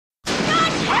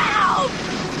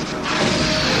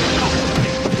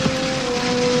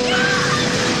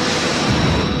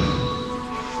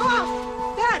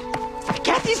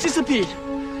disappeared.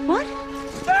 What?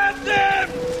 Stand him!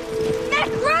 Mac,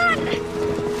 run! Did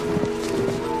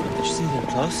you see them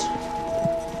close?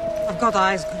 I've got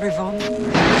eyes, Griffon.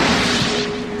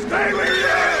 Stay where you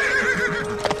are!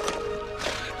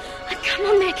 Come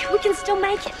on, Mac. We can still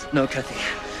make it. No, Kathy.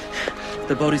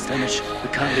 The boat is damaged. We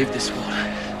can't leave this world.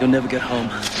 You'll never get home.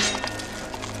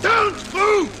 Don't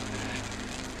move!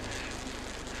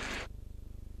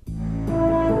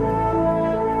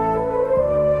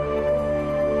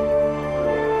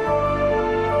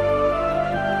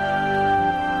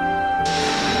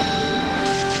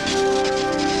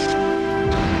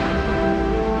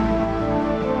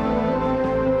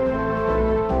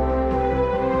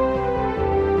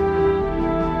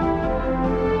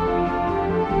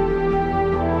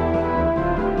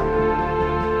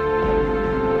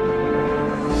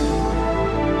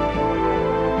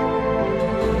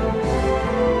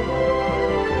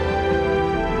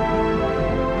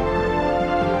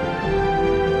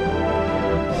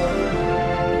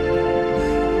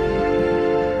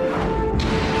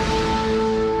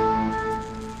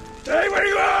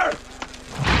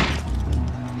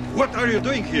 What are you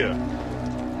doing here?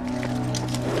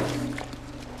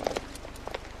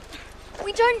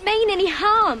 We don't mean any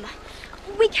harm.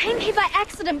 We came here by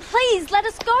accident. Please, let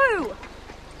us go.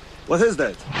 What is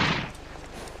that?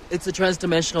 It's a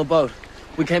transdimensional boat.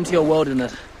 We came to your world in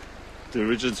it. The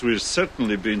regents will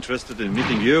certainly be interested in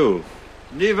meeting you.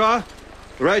 Niva,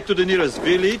 ride to the nearest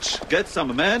village, get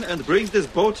some men, and bring this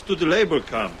boat to the labor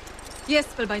camp. Yes,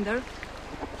 Spellbinder.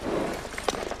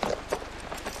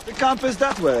 The camp is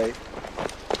that way.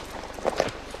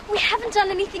 We haven't done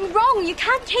anything wrong. You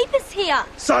can't keep us here.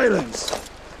 Silence!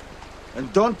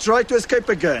 And don't try to escape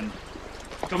again.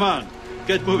 Come on,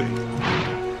 get moving.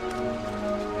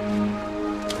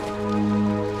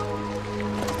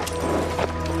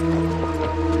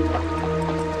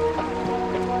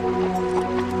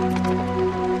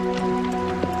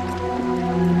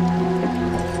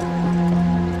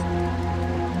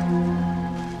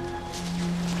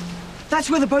 That's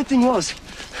where the boat thing was.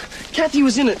 Kathy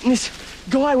was in it, and this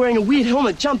guy wearing a weird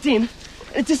helmet jumped in,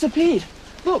 and it disappeared.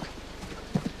 Look.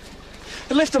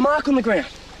 It left a mark on the ground.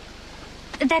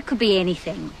 That could be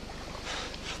anything.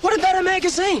 What about her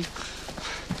magazine?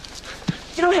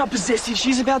 You know how possessive she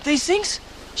is about these things?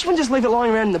 She wouldn't just leave it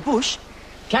lying around in the bush.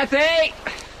 Kathy! You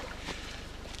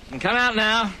can come out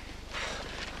now.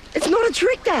 It's not a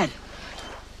trick, Dad.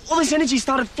 All this energy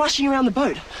started flushing around the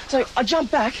boat. So I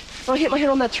jumped back, and I hit my head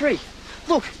on that tree.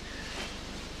 Look.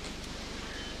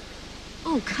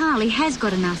 Oh, Carly has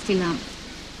got a nasty lump.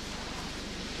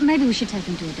 Maybe we should take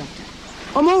him to a doctor.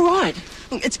 I'm all right.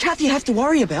 Look, it's Kathy you have to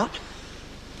worry about.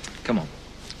 Come on.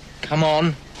 Come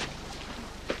on.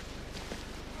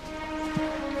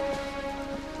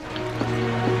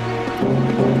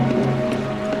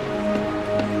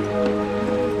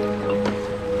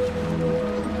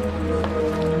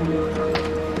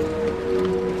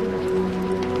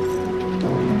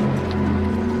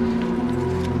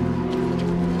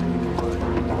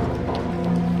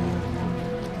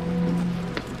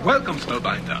 Welcome,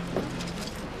 Spellbinder.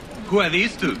 Who are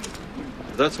these two?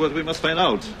 That's what we must find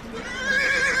out.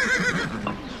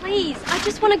 Please, I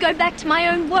just want to go back to my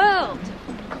own world.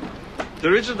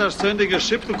 The regents are sending a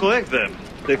ship to collect them.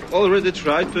 They've already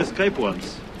tried to escape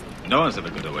once. No one's ever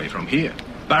got away from here.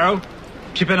 Barrow,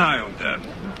 keep an eye on them.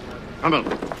 Hummel.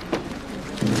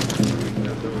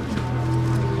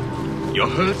 You're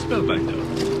hurt,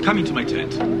 Spellbinder. Come into my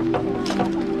tent.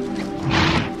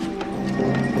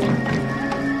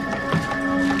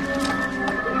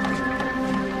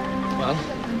 Well,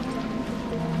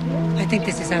 I think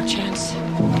this is our chance.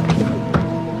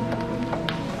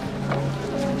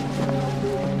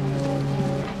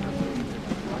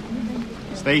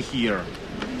 Stay here.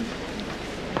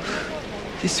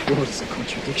 this world is a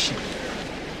contradiction.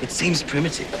 It seems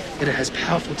primitive, yet it has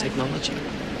powerful technology.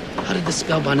 How did the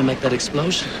Spellbinder make that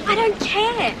explosion? I don't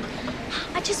care.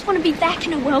 I just want to be back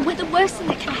in a world where the worst thing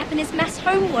that can happen is mass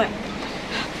homework.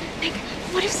 Like,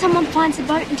 what if someone finds a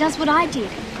boat and does what I did?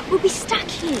 We'll be stuck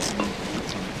here.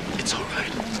 It's all right.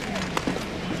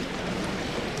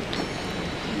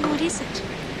 What is it?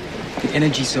 The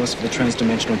energy source for the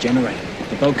transdimensional generator.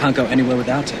 The boat can't go anywhere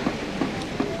without it.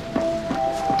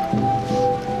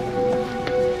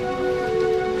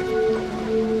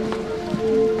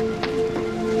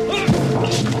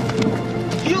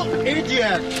 You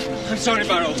idiot! I'm sorry,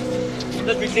 Barrow.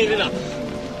 Let me clean it up.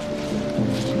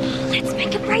 Let's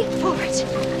make a break for it.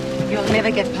 You'll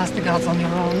never get past the guards on your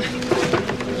own.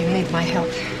 You need my help.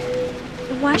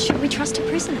 Why should we trust a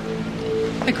prisoner?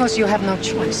 Because you have no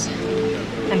choice.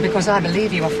 And because I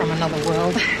believe you are from another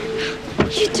world.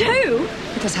 You do?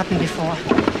 It has happened before.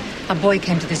 A boy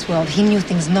came to this world. He knew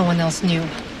things no one else knew.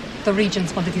 The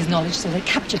regents wanted his knowledge, so they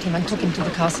captured him and took him to the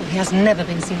castle. He has never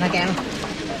been seen again.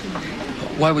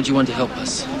 Why would you want to help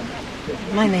us?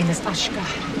 My name is Ashka.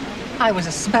 I was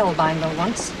a spellbinder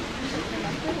once.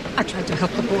 I tried to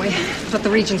help the boy, but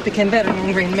the regents became very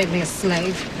angry and made me a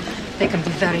slave. They can be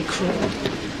very cruel.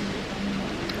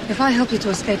 If I help you to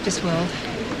escape this world,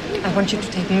 I want you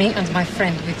to take me and my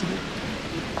friend with you.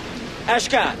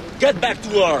 Ashka, get back to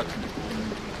work.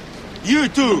 You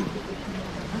too.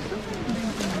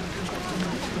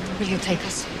 Will you take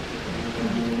us?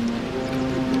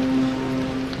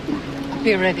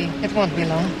 Be ready. It won't be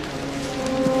long.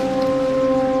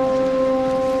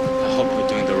 I hope we're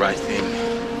doing the right thing.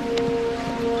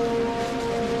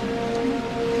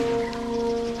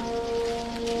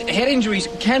 Head injuries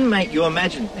can make you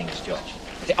imagine things, Josh.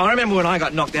 I remember when I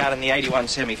got knocked out in the 81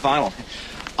 semi-final.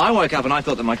 I woke up and I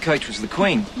thought that my coach was the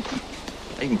Queen.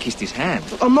 I even kissed his hand.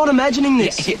 I'm not imagining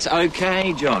this. It's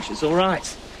okay, Josh. It's all right.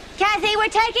 Kathy, we're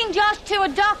taking Josh to a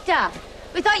doctor.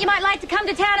 We thought you might like to come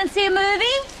to town and see a movie.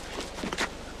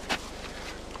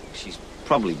 She's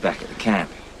probably back at the camp.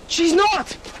 She's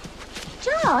not!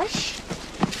 Josh?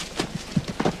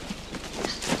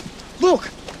 Look!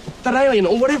 That alien,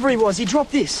 or whatever he was, he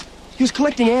dropped this. He was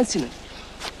collecting ants in it.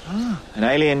 Ah, an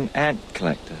alien ant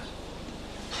collector.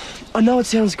 I know it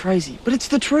sounds crazy, but it's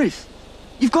the truth.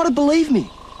 You've got to believe me.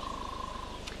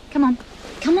 Come on.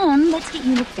 Come on, let's get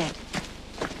you looked at.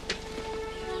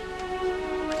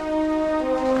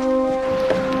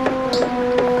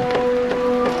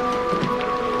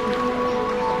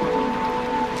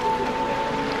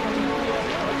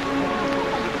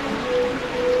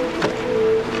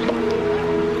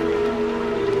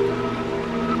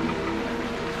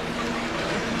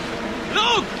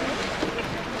 Look!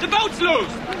 The boat's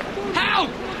loose! Help!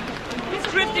 It's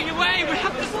drifting away! We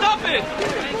have to stop it!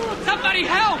 Somebody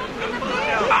help!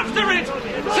 After it!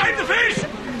 Save the fish!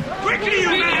 Quickly, you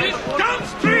men!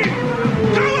 Downstream!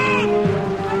 Go on!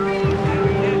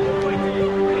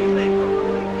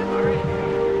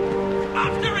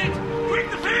 After it! Quick,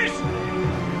 the fish!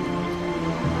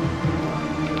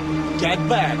 Get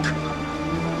back!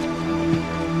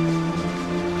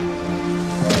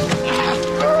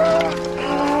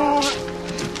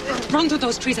 Run to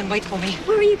those trees and wait for me.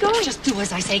 Where are you going? Just do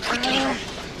as I say quickly.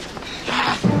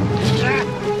 Stop!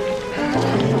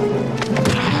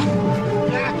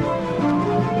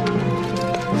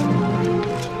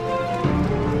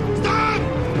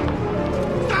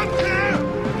 Stop there!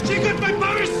 She got my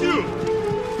parachute!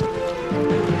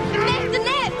 Net the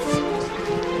nets!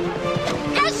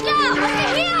 Ashka! Over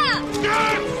here!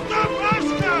 God, stop,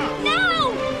 Ashka! No!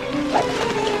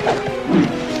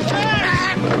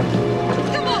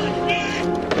 Come on!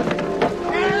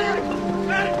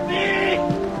 Help me!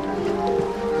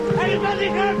 Anybody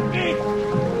help me!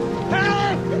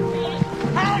 Help!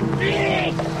 Help me!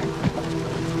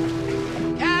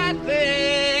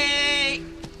 Kathy!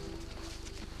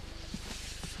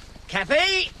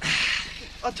 Kathy!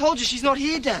 I told you she's not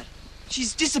here, Dad.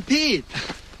 She's disappeared.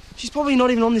 She's probably not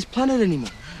even on this planet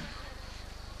anymore.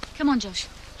 Come on, Josh.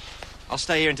 I'll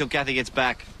stay here until Kathy gets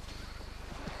back.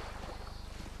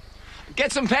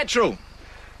 Get some petrol.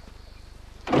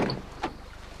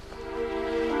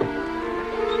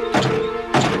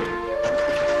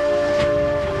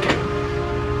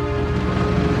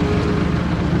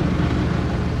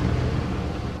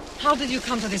 How did you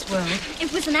come to this world?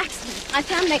 It was an accident. I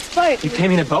found Nick's boat. You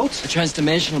came in a boat? A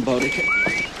transdimensional boat. What's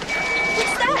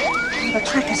that? The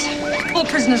trackers. All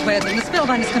prisoners wear them. The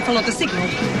spellbinders can follow the signal.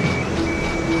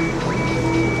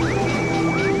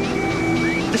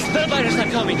 The spellbinders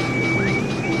are coming.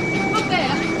 Up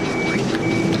there.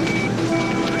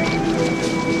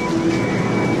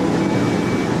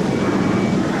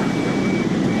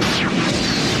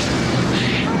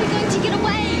 How are we going to get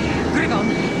away? Grigon,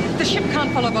 the ship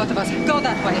can't follow both of us. Go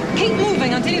that way. Keep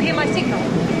moving until you hear my signal.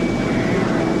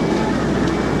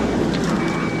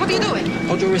 What are you doing?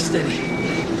 Hold your wrist steady.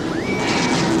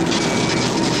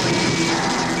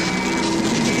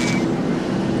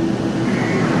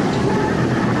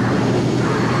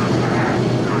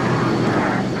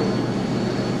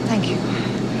 Thank you.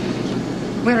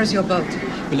 Where is your boat?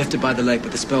 We left it by the lake,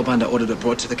 but the spellbinder ordered it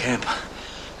brought to the camp.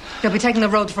 They'll be taking the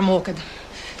road from Orchid.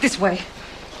 This way.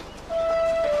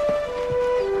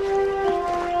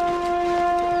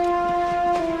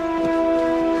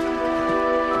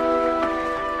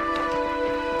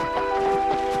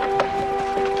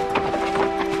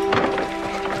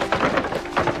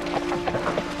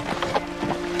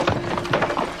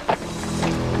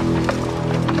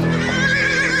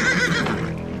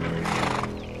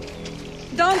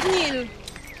 Don't kneel.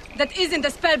 boat isn't a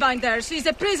spellbinder. She's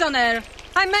a prisoner.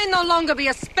 I may no longer be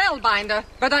a spellbinder,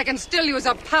 but I can still use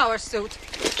a power suit.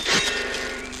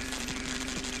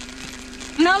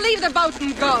 Now leave the boat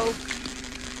and go.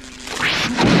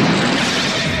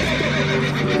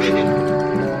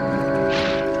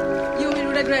 You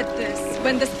will regret this.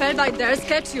 When the spellbinders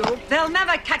catch you... They'll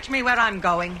never catch me where I'm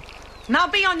going. Now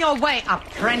be on your way,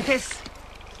 apprentice.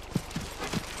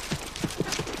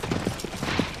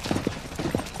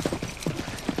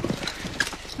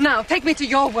 Now, take me to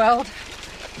your world.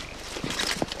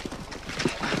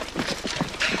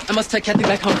 I must take Kathy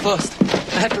back home first.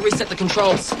 I have to reset the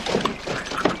controls.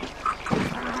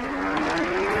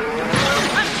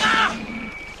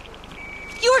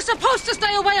 You were supposed to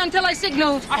stay away until I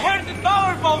signaled. I heard the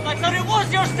powerboat. I thought it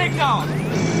was your signal.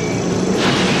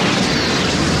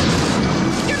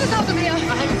 Get us out of here.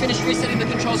 I haven't finished resetting the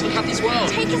controls for Kathy's world.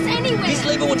 Take us anywhere. This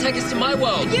lever will take us to my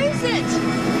world. Use it.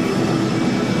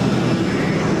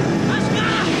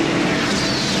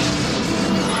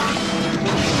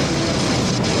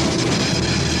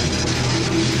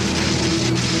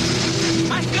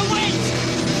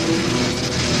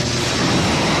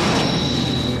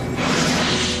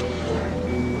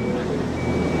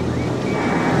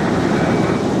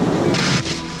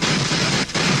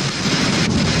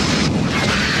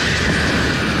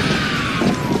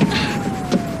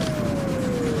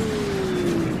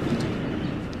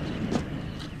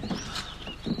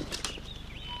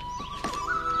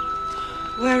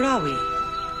 Where are we?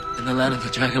 In the land of the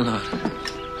Dragon Lord.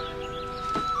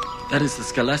 That is the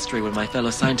Scalastri where my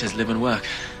fellow scientists live and work.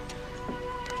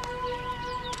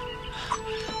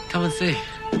 Come and see.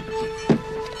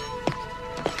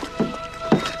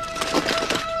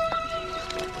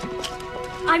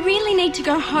 I really need to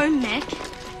go home, Mac.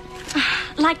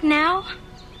 Like now.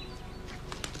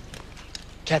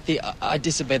 Kathy, I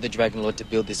disobeyed the Dragon Lord to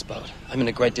build this boat. I'm in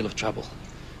a great deal of trouble.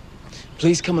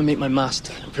 Please come and meet my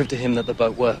master and prove to him that the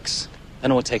boat works.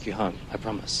 And I will take you home, I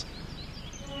promise.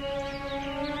 I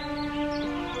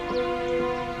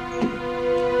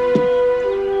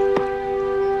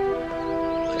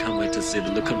can't wait to see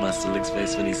the look on Master Link's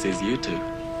face when he sees you two.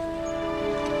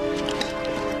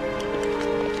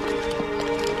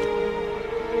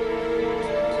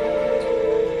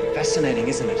 Fascinating,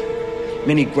 isn't it?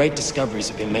 Many great discoveries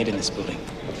have been made in this building.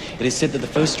 It is said that the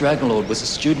first Dragon Lord was a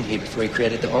student here before he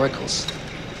created the oracles.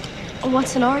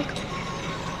 What's an oracle?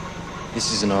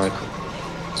 This is an oracle.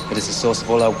 It is the source of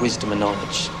all our wisdom and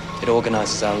knowledge. It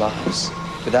organizes our lives.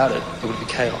 Without it, it would be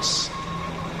chaos.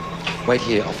 Wait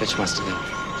here, I'll fetch Master Link.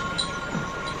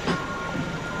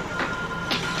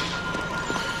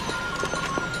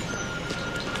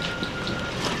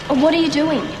 What are you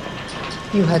doing?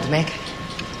 You heard Meg.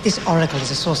 This oracle is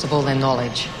a source of all their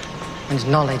knowledge. And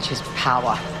knowledge is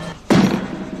power.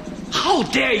 How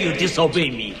dare you disobey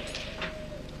me?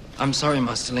 I'm sorry,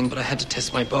 Master Link, but I had to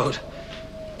test my boat.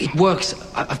 It works.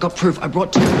 I've got proof. I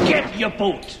brought Get your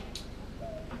boat.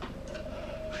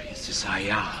 Princess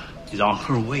Aya is on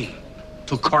her way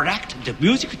to correct the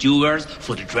music jewelers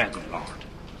for the Dragon Lord.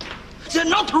 They're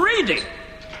not ready.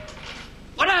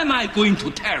 What am I going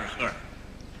to tell her?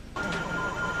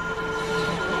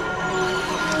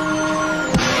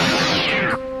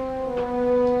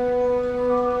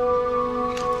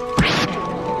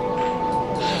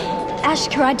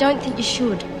 Ashka, I don't think you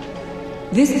should.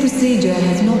 This procedure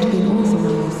has not been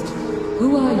authorized.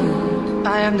 Who are you?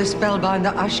 I am the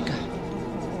spellbinder Ashka.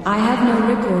 I have no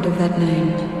record of that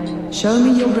name. Show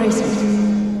me your bracelet.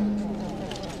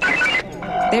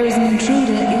 There is an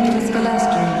intruder in the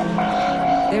Scalastri.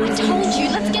 There is I told you,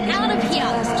 let's get out of here.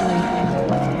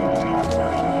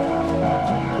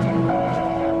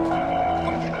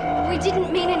 We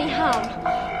didn't mean any harm.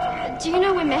 Do you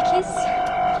know where Mac is?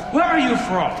 Where are you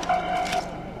from?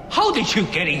 How did you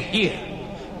get in here?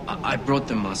 I brought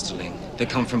them, Master Link. They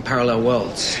come from parallel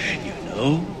worlds. You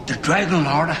know, the Dragon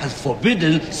Lord has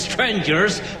forbidden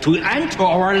strangers to enter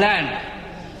our land.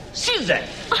 See that?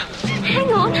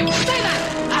 Hang on. Say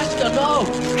that! Ask her no!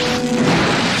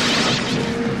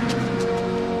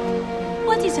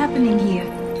 What is happening here?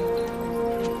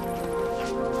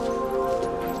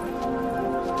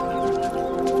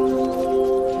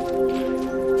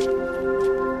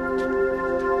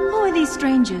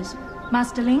 Strangers,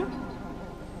 Master Ling?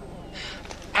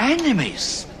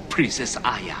 Enemies, Princess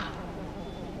Aya.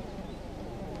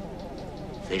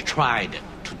 They tried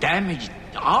to damage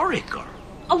the oracle.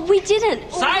 Oh, we didn't.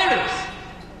 Silence!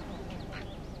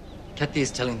 Kathy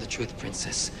is telling the truth,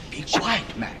 Princess. Be quiet,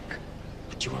 Mac.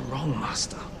 But you are wrong,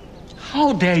 Master.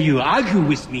 How dare you argue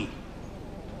with me?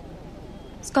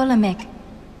 Scholar Mac,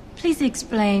 please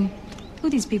explain who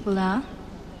these people are.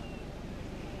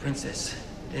 Princess,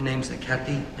 their names are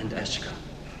Kathy and Ashka.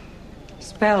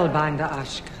 Spellbinder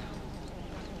Ashka.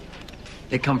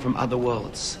 They come from other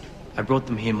worlds. I brought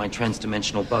them here in my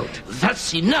trans-dimensional boat.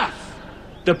 That's enough!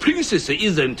 The princess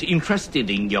isn't interested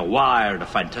in your wild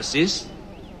fantasies.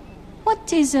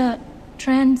 What is a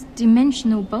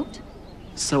trans-dimensional boat?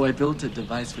 So I built a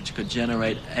device which could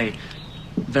generate a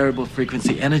variable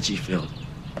frequency energy field.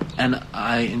 And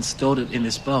I installed it in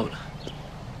this boat.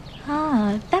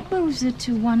 Ah, that moves it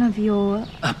to one of your...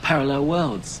 Parallel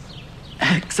worlds.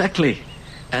 Exactly.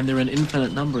 And there are an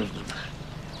infinite number of them.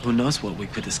 Who knows what we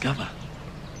could discover?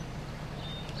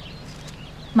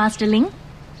 Master Ling?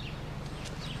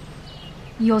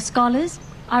 Your scholars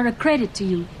are a credit to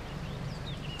you.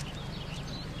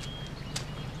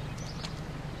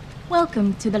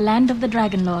 Welcome to the land of the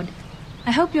Dragon Lord.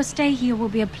 I hope your stay here will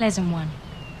be a pleasant one.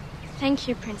 Thank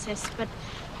you, Princess, but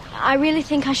I really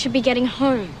think I should be getting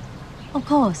home. Of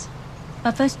course.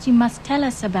 But first you must tell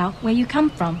us about where you come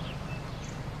from.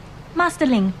 Master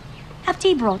Ling, have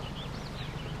tea brought.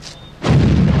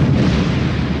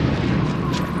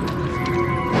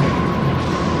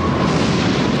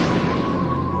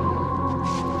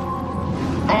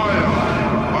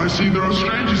 I see there are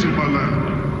strangers in my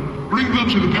land. Bring them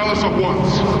to the palace at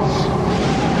once.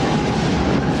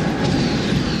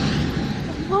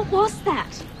 What was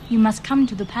that? You must come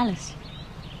to the palace.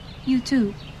 You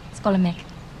too, Scholar Mech.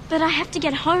 But I have to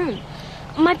get home.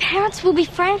 My parents will be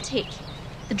frantic.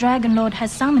 The Dragon Lord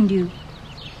has summoned you.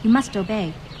 You must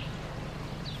obey.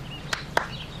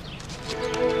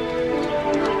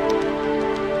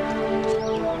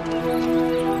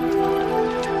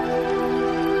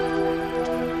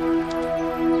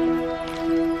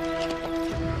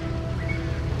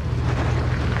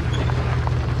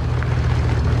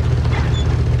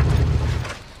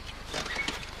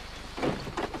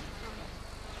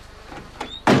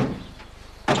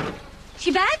 She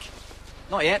back?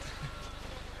 Not yet.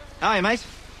 How are you, mate?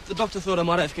 The doctor thought I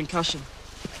might have concussion.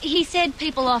 He said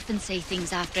people often see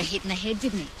things after a hit in the head,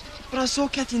 didn't he? But I saw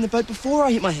Kathy in the boat before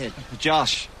I hit my head.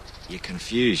 Josh, you're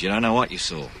confused. You don't know what you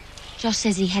saw. Josh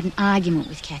says he had an argument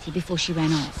with Kathy before she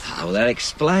ran off. Oh, well, that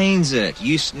explains it.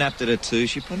 You snapped at her too.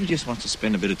 She probably just wants to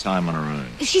spend a bit of time on her own.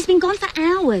 She's been gone for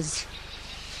hours.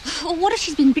 Or what if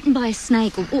she's been bitten by a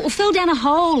snake, or fell down a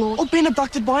hole, Or been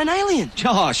abducted by an alien?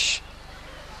 Josh!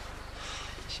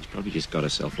 She's probably just got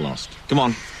herself lost. Come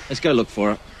on, let's go look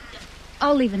for her.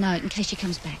 I'll leave a note in case she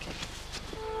comes back.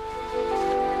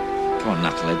 Come on,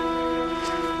 Knucklehead.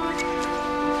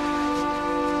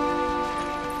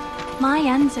 My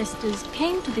ancestors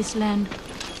came to this land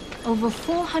over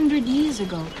 400 years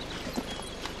ago.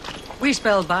 We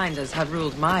Spellbinders have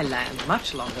ruled my land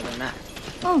much longer than that.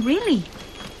 Oh, really?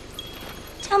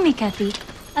 Tell me, Kathy,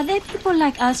 are there people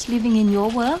like us living in your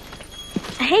world?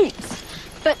 Heaps.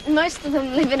 But most of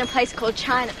them live in a place called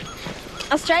China.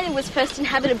 Australia was first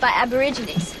inhabited by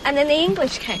Aborigines, and then the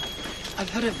English came. I've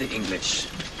heard of the English.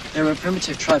 They're a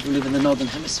primitive tribe who live in the Northern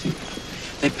Hemisphere.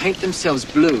 They paint themselves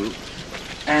blue,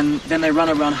 and then they run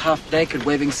around half naked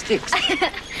waving sticks.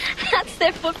 That's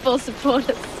their football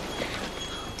supporters.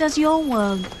 Does your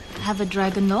world have a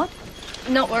Dragon Lord?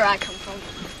 Not where I come from.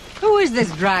 Who is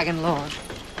this Dragon Lord?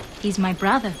 He's my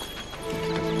brother.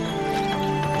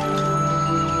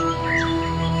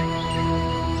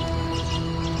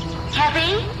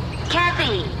 Kathy?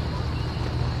 Kathy?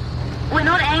 We're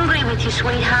not angry with you,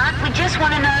 sweetheart. We just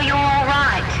want to know you're all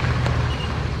right.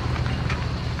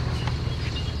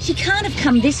 She can't have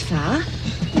come this far.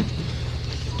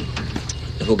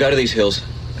 We'll go to these hills,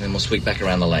 and then we'll sweep back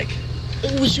around the lake.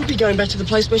 We should be going back to the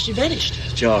place where she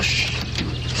vanished. Josh,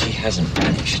 she hasn't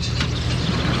vanished.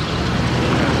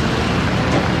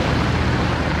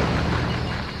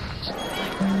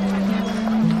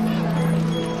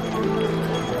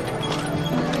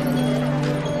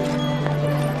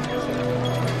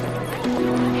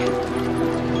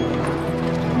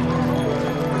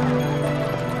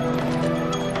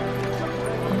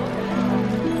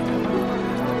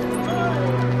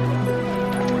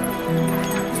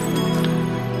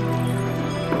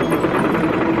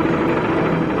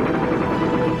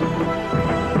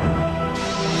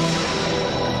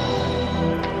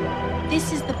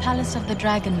 Of the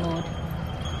Dragon Lord.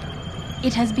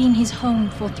 It has been his home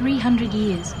for 300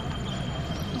 years.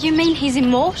 You mean he's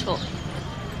immortal?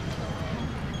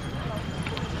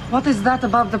 What is that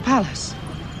above the palace?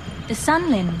 The sun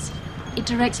lens. It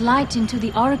directs light into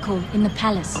the oracle in the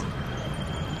palace.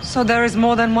 So there is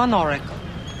more than one oracle?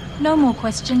 No more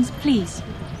questions, please.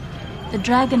 The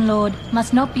Dragon Lord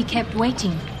must not be kept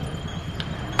waiting.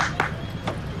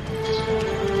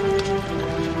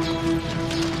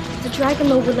 The Dragon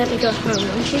Lord will let me go home,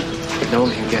 won't he? But no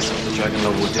one can guess what the Dragon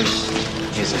Lord will do.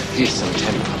 He has a fearsome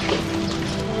temper.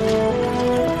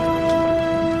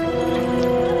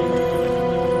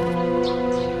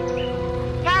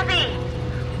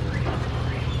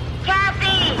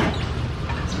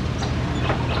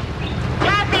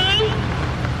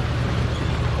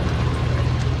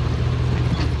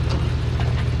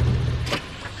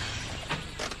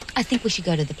 I think we should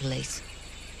go to the police.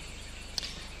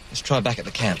 Let's try back at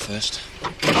the camp first.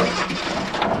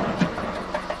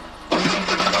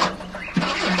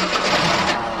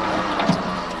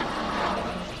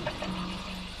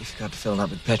 You forgot to fill it up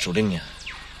with petrol, didn't you?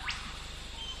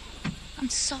 I'm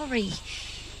sorry.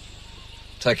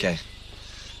 It's okay.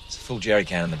 It's a full jerry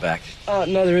can in the back.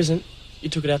 No, there isn't. You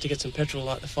took it out to get some petrol to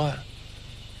light the fire.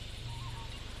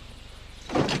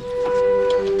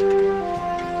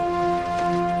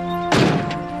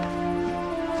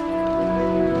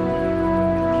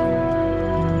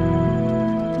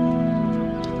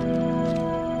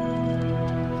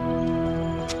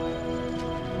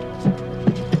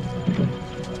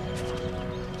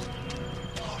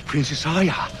 Princess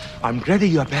Aya, I'm glad that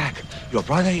you are back. Your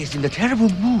brother is in a terrible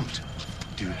mood.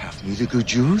 Do you have musical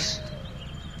juice?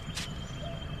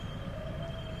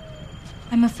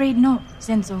 I'm afraid not,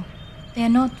 Zenzo. They are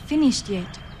not finished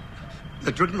yet.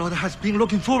 The Dragon Lord has been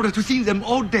looking forward to seeing them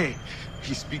all day.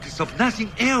 He speaks of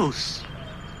nothing else.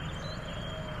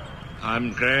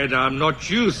 I'm glad I'm not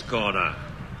you, Scholar.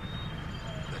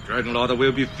 The Dragon Lord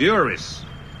will be furious.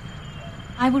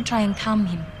 I will try and calm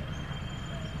him.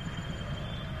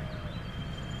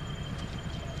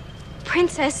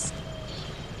 Princess,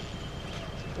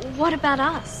 what about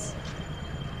us?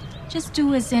 Just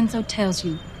do as Zenzo tells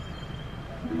you.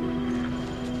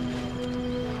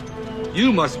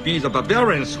 You must be the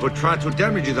barbarians who tried to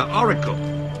damage the Oracle.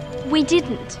 We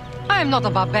didn't. I am not a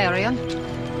barbarian.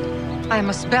 I am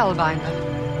a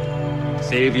spellbinder.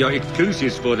 Save your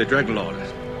excuses for the Dragon Lord,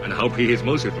 and hope he is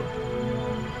merciful.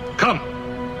 Come!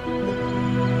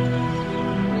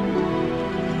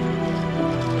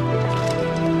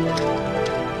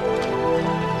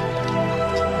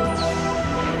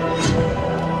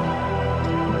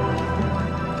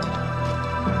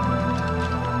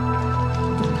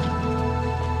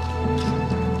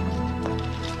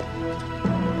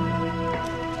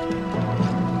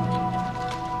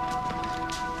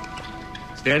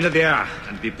 Stand there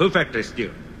and be perfectly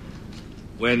still.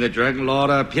 When the Dragon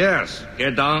Lord appears,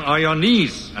 get down on your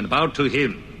knees and bow to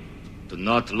him. Do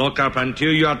not look up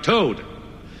until you are told.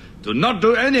 Do not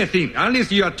do anything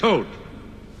unless you are told.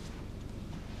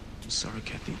 I'm sorry,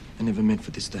 Kathy. I never meant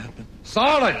for this to happen.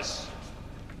 Silence!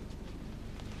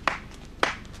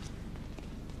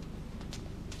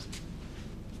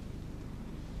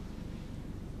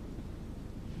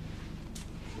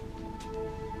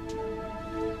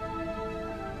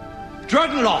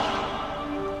 Dragon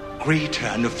Lord, great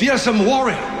and fearsome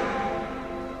warrior,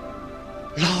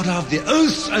 Lord of the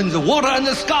earth and the water and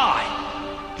the sky,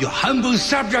 your humble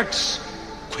subjects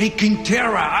quake in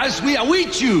terror as we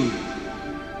await you.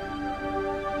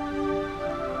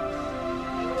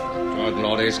 Dragon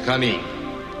Lord is coming.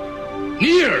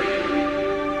 Near,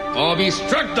 or be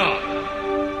struck down.